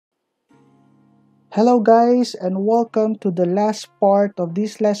Hello guys, and welcome to the last part of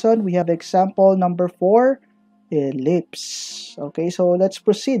this lesson. We have example number 4, ellipse. Okay, so let's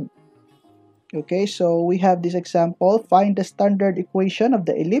proceed. Okay, so we have this example. Find the standard equation of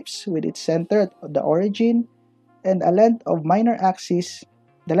the ellipse with its center at the origin and a length of minor axis.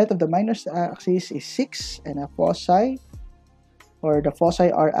 The length of the minor axis is 6 and a foci, or the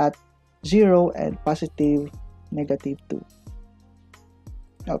foci are at 0 and positive, negative 2.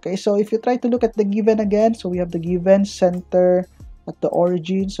 Okay, so if you try to look at the given again, so we have the given center at the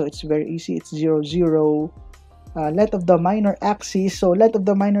origin, so it's very easy, it's 0, 0. Length of the minor axis, so length of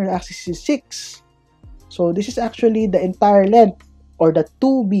the minor axis is 6. So this is actually the entire length, or the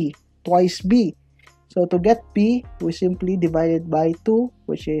 2b, twice b. So to get b, we simply divide it by 2,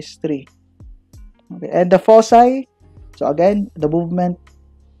 which is 3. Okay, and the foci, so again, the movement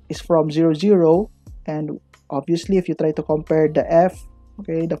is from 0, 0, and obviously if you try to compare the f,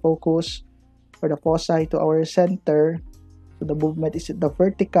 okay, the focus or the foci to our center, so the movement is the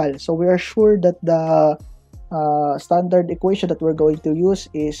vertical. So we are sure that the standard equation that we're going to use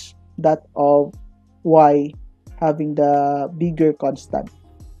is that of y having the bigger constant.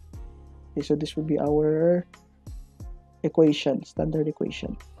 Okay, so this will be our equation, standard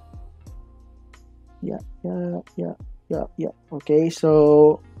equation. Yeah. Okay,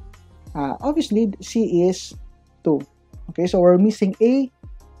 so obviously C is 2. Okay, so we're missing A.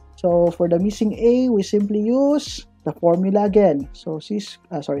 So for the missing A, we simply use the formula again. So C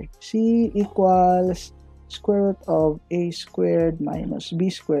equals square root of A squared minus B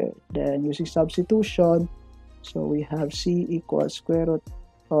squared. Then using substitution, so we have C equals square root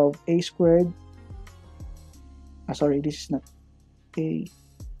of A squared. This is not A.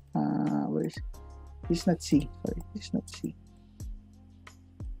 Where is it? This is not C. Sorry, this is not C.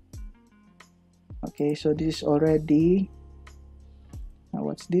 Okay, so this is already. Now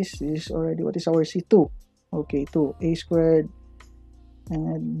what's this? This is already, what is our C2? Okay, 2. A squared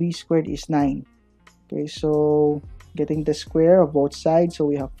and B squared is 9. Okay, so getting the square of both sides, so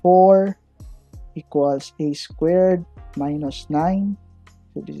we have 4 equals A squared minus 9.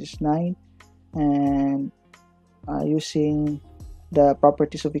 So this is 9. And using the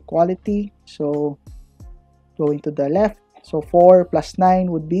properties of equality, so going to the left, so 4 plus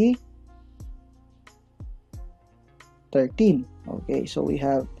 9 would be 13. Okay, so we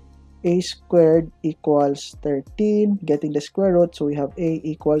have A squared equals 13, getting the square root, so we have A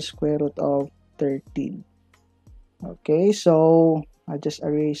equals square root of 13. Okay, so I'll just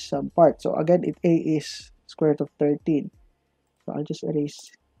erase some parts. So again, if A is square root of 13, so I'll just erase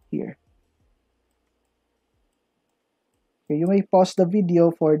here. Okay, you may pause the video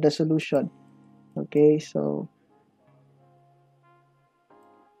for the solution. Okay, so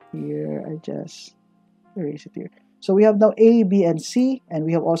here I just erase it here. So we have now A, B, and C, and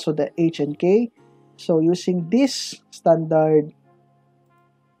we have also the H and K. So using this standard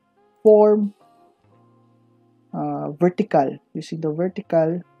form, using the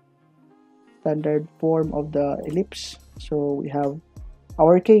vertical standard form of the ellipse, so we have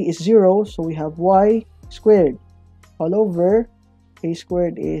our K is 0, so we have Y squared all over A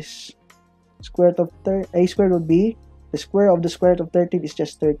squared is square root of A squared would be the square of the square root of 13 is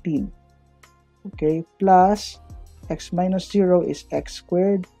just 13. Okay, plus x minus 0 is x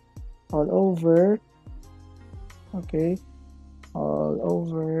squared all over, okay, all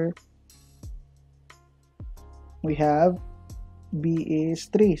over, we have b is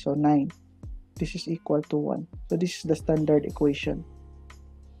 3, so 9. This is equal to 1. So this is the standard equation.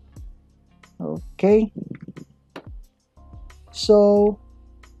 Okay, so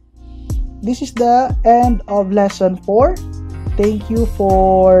this is the end of lesson 4. Thank you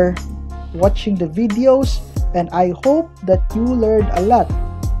for watching the videos, and I hope that you learned a lot.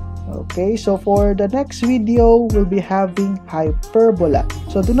 Okay, so for the next video, we'll be having hyperbola.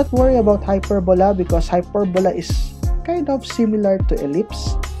 So do not worry about hyperbola because hyperbola is kind of similar to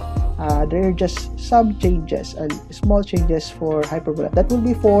ellipse. There are just some changes, small changes for hyperbola. That will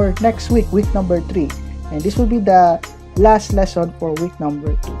be for next week, week number 3. And this will be the last lesson for week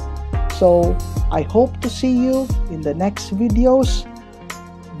number 2. So I hope to see you in the next videos.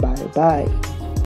 Bye-bye.